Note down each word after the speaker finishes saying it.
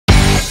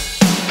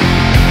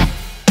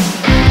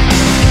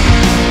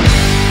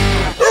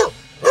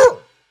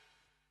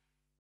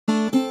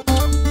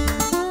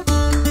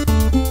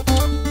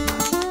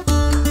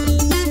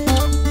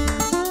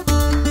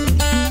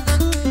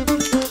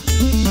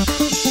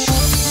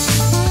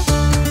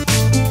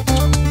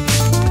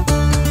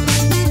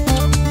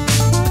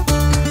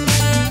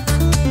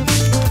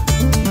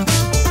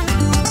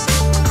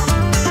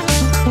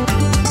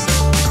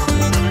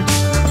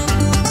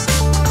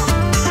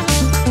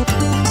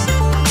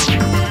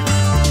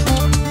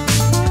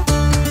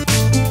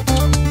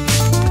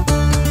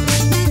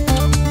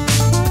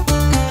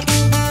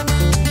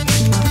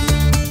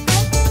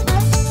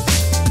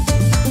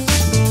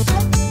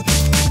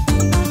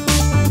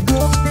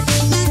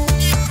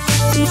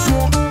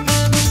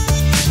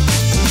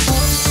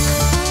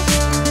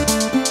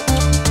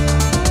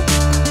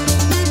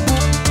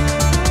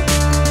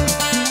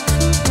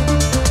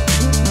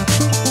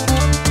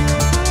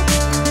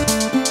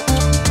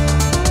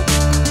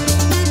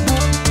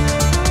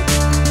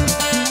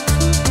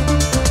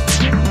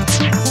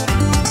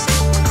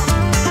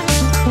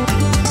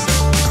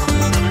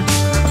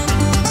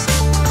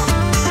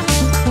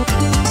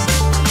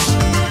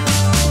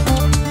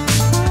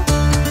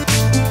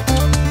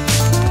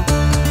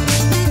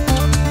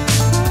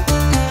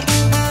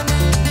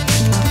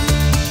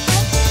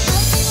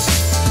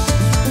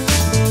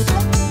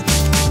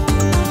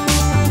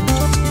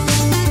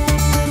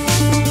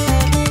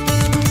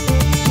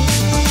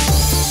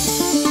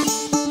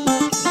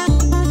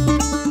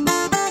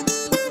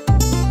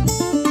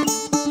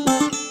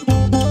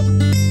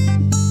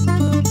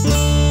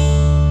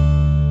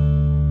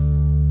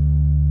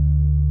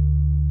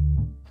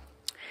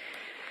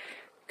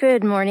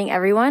Good morning,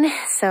 everyone.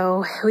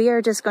 So we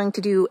are just going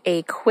to do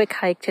a quick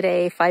hike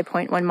today,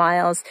 5.1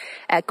 miles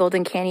at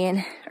Golden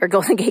Canyon or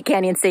Golden Gate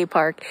Canyon State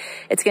Park.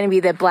 It's going to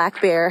be the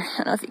Black Bear. I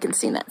don't know if you can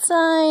see that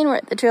sign. We're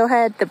at the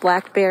trailhead, the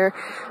Black Bear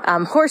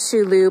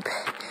Horseshoe Loop.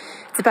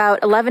 It's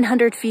about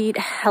 1,100 feet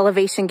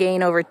elevation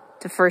gain over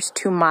the first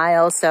 2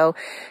 miles, so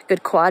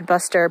good quad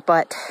buster,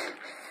 but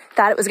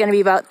thought it was going to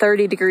be about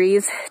 30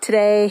 degrees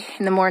today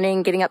in the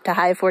morning, getting up to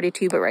high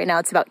 42, but right now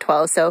it's about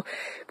 12, so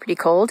pretty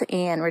cold,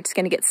 and we're just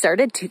going to get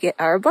started to get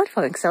our blood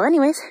flowing. So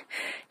anyways,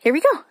 here we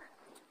go.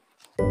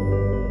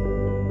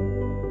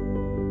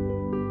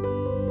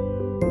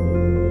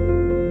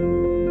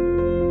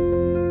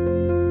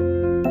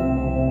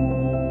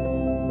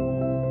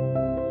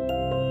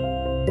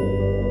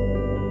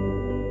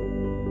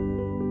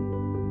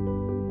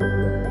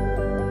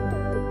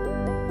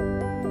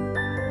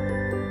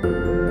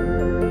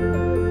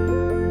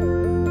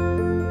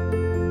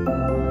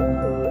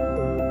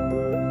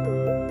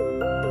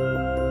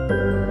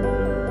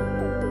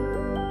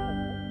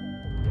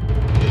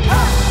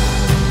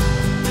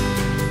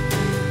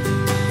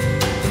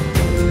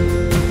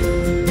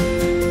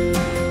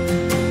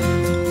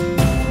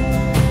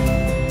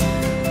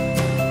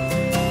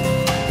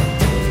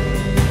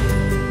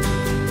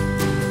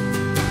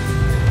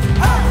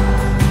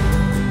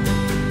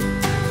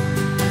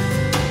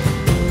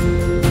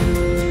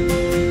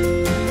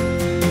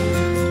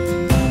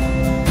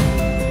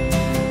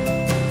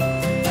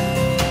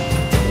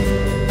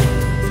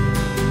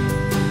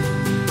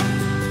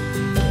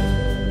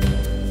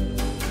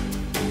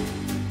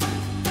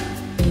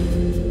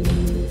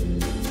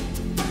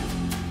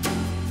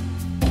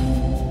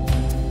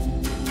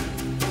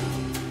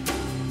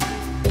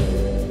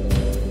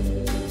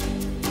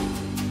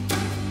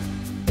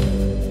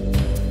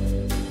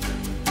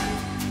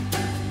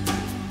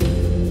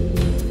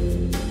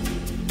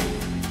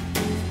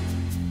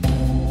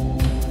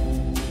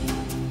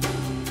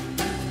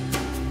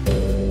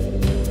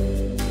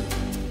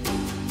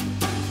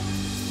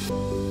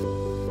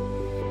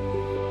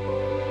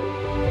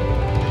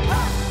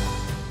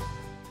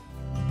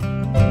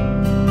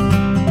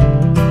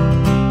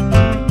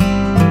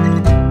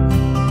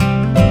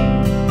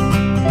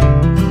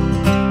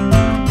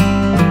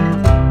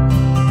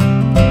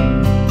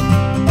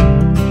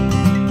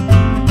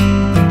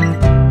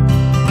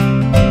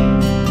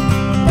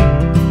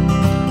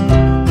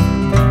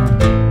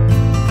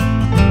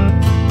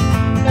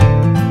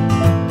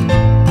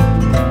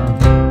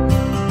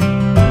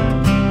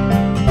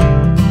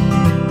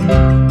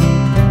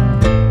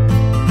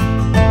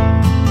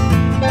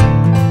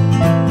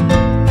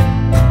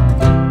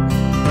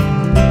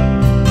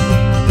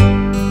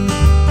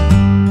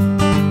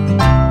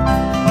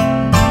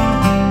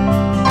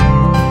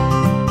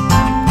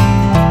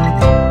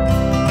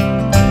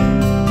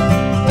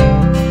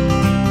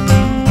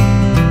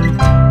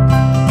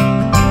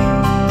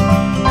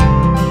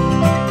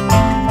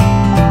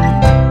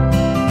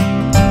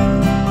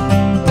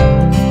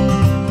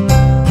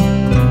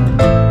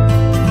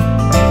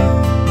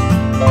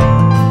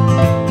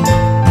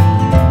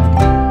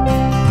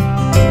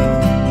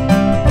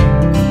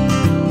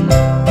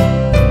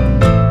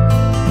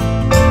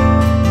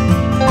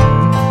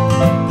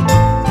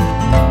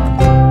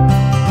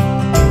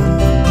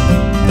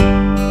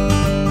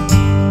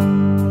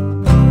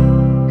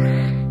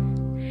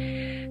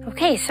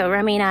 Okay, so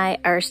Remy and I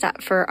are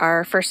stopped for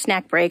our first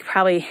snack break,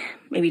 probably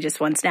maybe just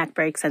one snack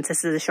break since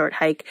this is a short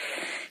hike.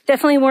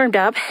 Definitely warmed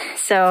up,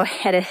 so I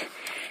had to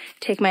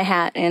take my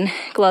hat and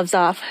gloves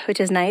off, which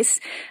is nice.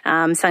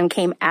 Sun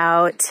came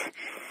out.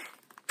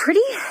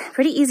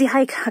 Pretty easy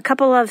hike. A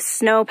couple of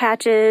snow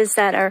patches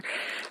that are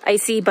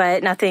icy,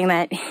 but nothing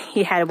that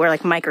you had to wear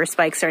like micro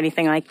spikes or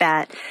anything like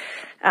that.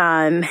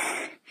 And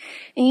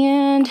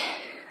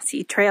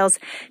see, trails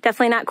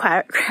definitely not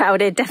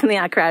crowded. Definitely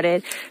not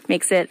crowded.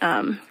 Makes it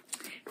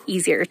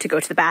easier to go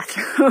to the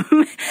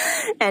bathroom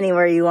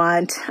anywhere you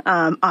want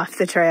off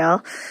the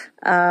trail.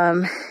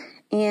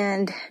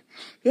 And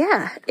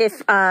yeah,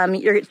 if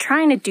you're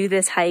trying to do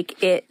this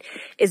hike, it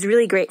is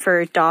really great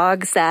for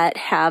dogs that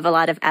have a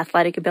lot of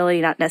athletic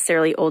ability, not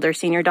necessarily older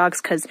senior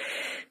dogs, because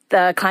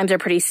the climbs are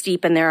pretty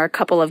steep and there are a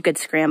couple of good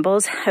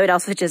scrambles. I would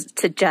also just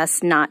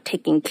suggest not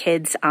taking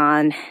kids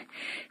on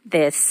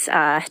this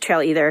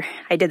trail either.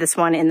 I did this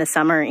one in the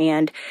summer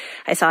and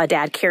I saw a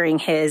dad carrying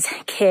his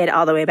kid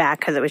all the way back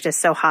because it was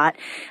just so hot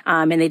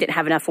and they didn't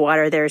have enough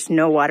water. There's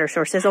no water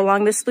sources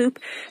along this loop,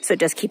 so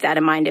just keep that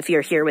in mind. If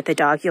you're here with the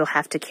dog, you'll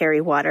have to carry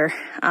water,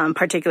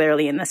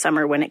 particularly in the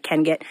summer when it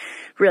can get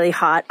really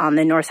hot on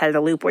the north side of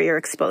the loop where you're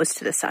exposed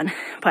to the sun.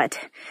 But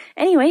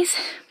anyways,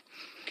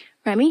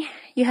 Remy,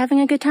 you having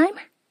a good time?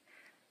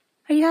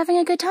 Are you having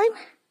a good time?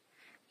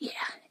 Yeah,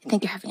 I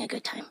think you're having a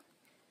good time.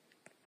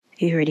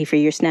 You ready for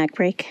your snack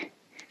break?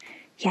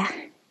 Yeah.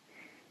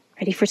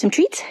 Ready for some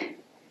treats?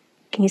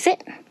 Can you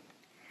sit?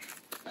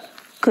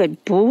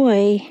 Good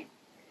boy.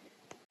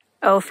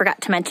 Oh,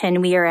 forgot to mention,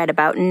 we are at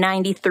about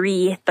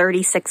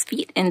 93-36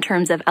 feet in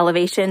terms of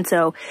elevation.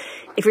 So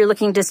if you're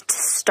looking just to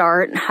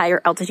start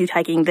higher altitude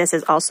hiking, this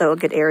is also a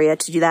good area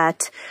to do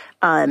that.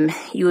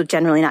 you would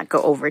generally not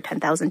go over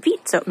 10,000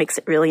 feet. So it makes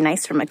it really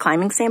nice from a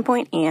climbing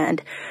standpoint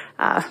and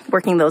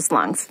working those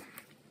lungs.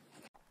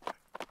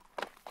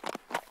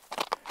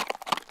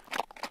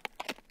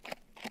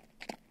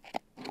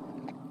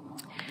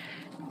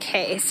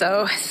 Okay,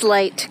 so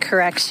slight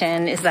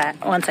correction is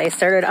that once I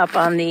started up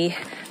on the,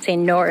 say,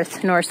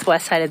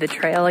 northwest side of the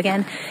trail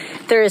again,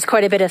 there is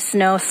quite a bit of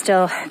snow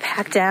still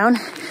packed down.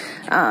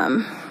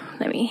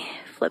 Let me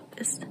flip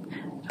this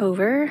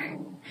over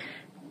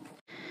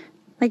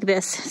like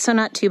this. So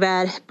not too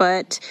bad,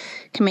 but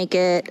can make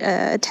it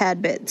a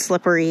tad bit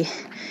slippery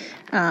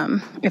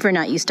if you're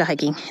not used to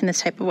hiking in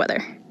this type of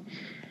weather.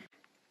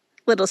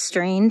 Little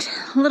strange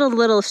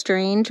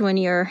when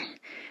you're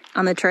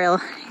on the trail.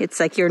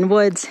 It's like you're in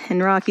woods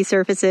and rocky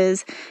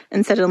surfaces,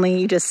 and suddenly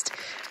you just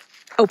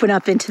open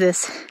up into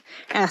this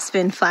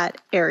aspen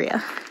flat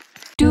area.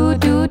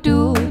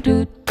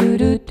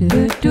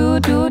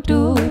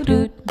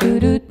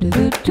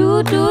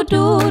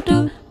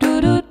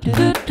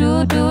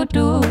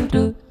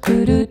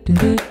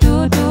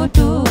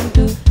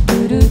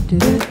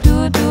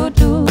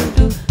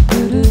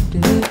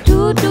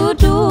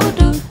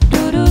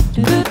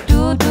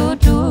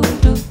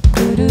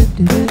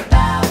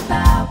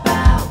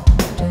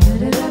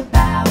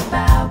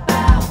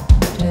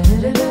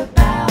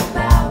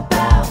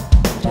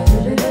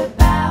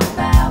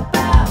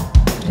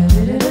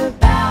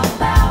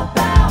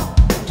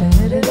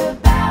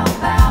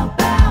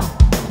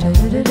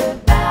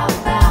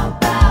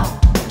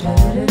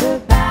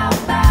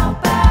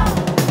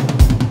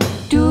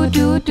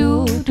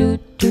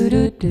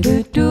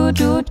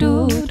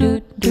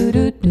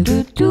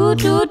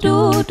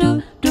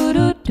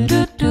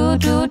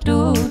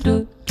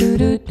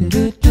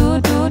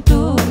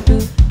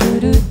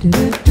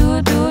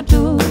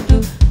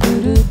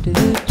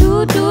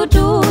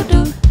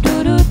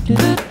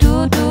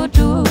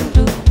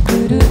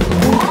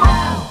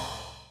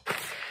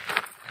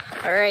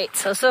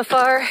 So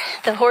far,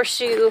 the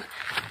horseshoe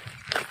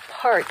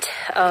part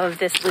of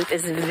this loop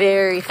is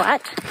very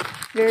flat,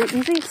 very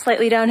easy,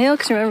 slightly downhill,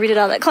 because remember we did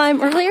all that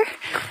climb earlier.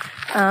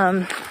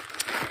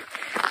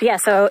 Yeah,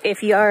 so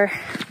if you are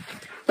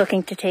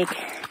looking to take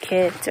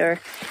kids or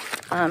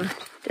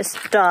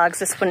just dogs,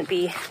 this wouldn't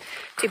be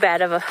too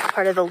bad of a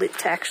part of the loop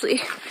to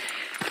actually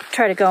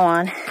try to go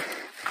on.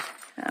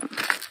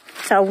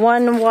 So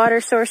one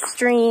water source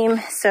stream,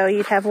 so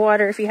you'd have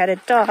water if you had a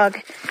dog.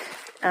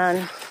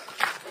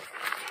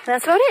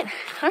 That's about it.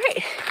 All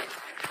right.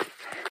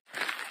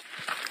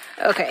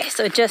 Okay,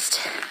 so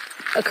just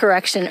a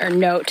correction or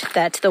note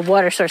that the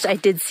water source I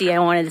did see, I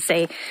wanted to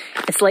say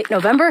it's late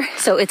November,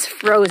 so it's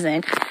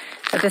frozen.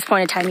 At this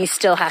point in time, you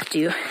still have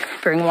to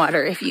bring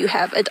water if you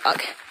have a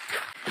dog.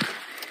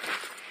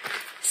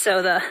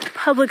 So the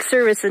public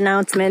service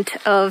announcement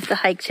of the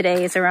hike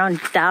today is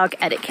around dog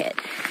etiquette.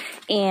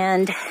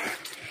 And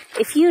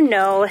if you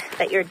know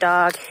that your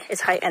dog is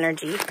high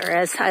energy, or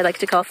as I like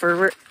to call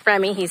for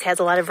Remy, he has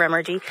a lot of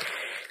remergy,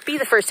 be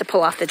the first to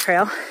pull off the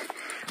trail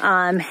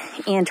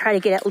and try to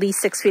get at least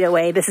 6 feet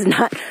away. This is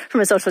not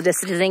from a social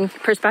distancing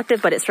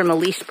perspective, but it's from a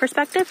leash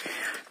perspective.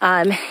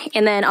 And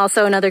then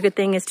also another good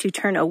thing is to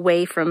turn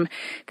away from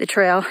the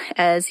trail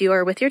as you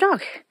are with your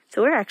dog.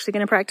 So we're actually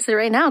going to practice it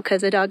right now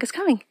because the dog is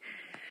coming.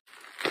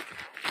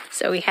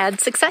 So we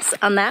had success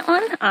on that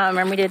one.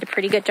 Remy did a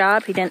pretty good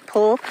job. He didn't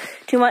pull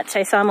too much.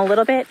 I saw him a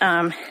little bit.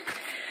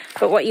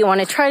 But what you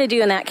want to try to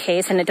do in that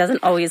case, and it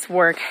doesn't always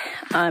work,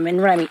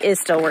 and Remy is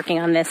still working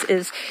on this,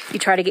 is you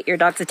try to get your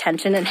dog's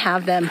attention and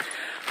have them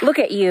look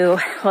at you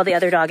while the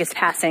other dog is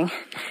passing.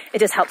 It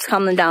just helps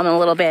calm them down a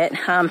little bit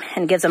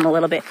and gives them a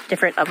little bit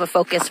different of a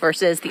focus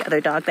versus the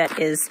other dog that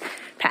is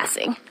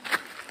passing.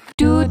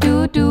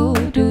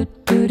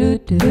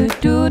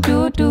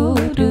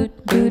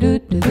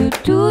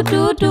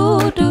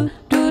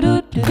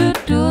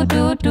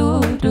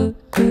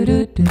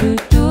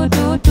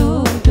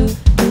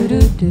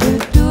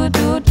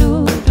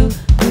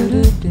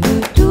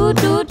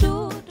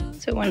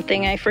 So one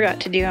thing I forgot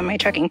to do on my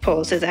trekking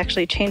poles is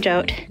actually change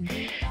out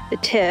the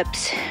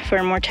tips for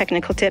a more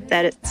technical tip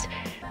that it's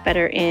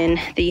better in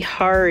the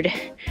hard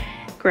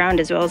ground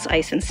as well as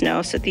ice and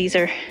snow. So these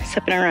are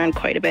slipping around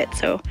quite a bit.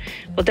 So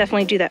we'll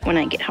definitely do that when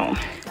I get home.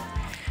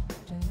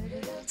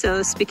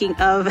 So speaking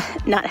of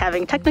not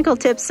having technical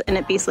tips and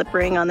it be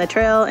slippering on the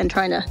trail and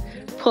trying to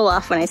pull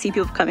off when I see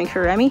people coming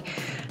for Remy,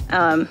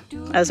 I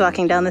was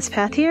walking down this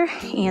path here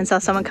and saw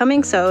someone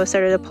coming, so I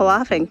started to pull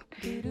off and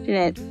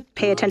didn't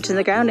pay attention to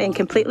the ground and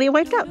completely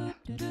wiped out.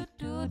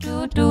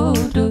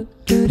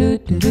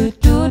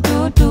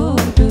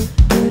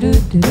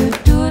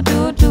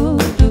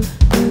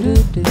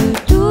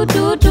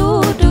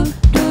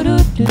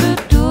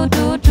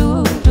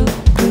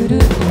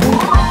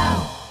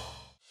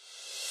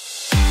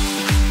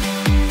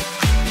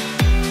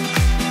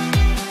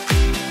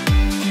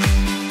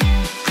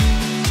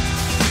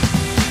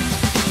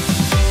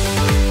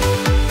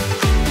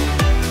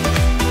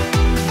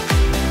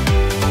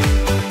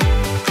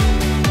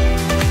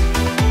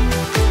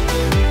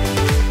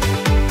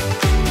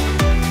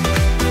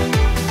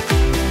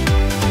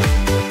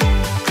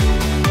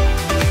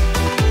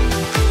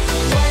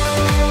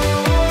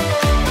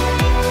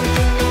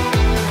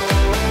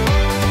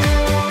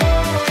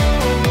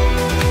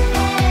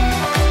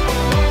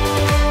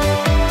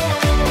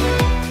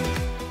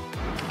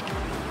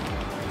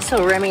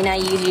 I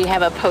usually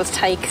have a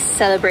post-hike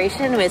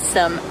celebration with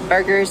some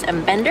burgers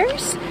and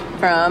benders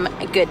from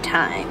Good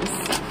Times.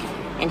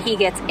 And he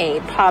gets a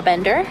paw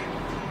bender,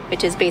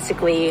 which is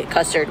basically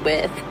custard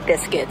with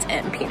biscuits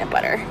and peanut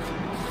butter.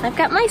 I've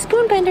got my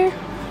spoon bender.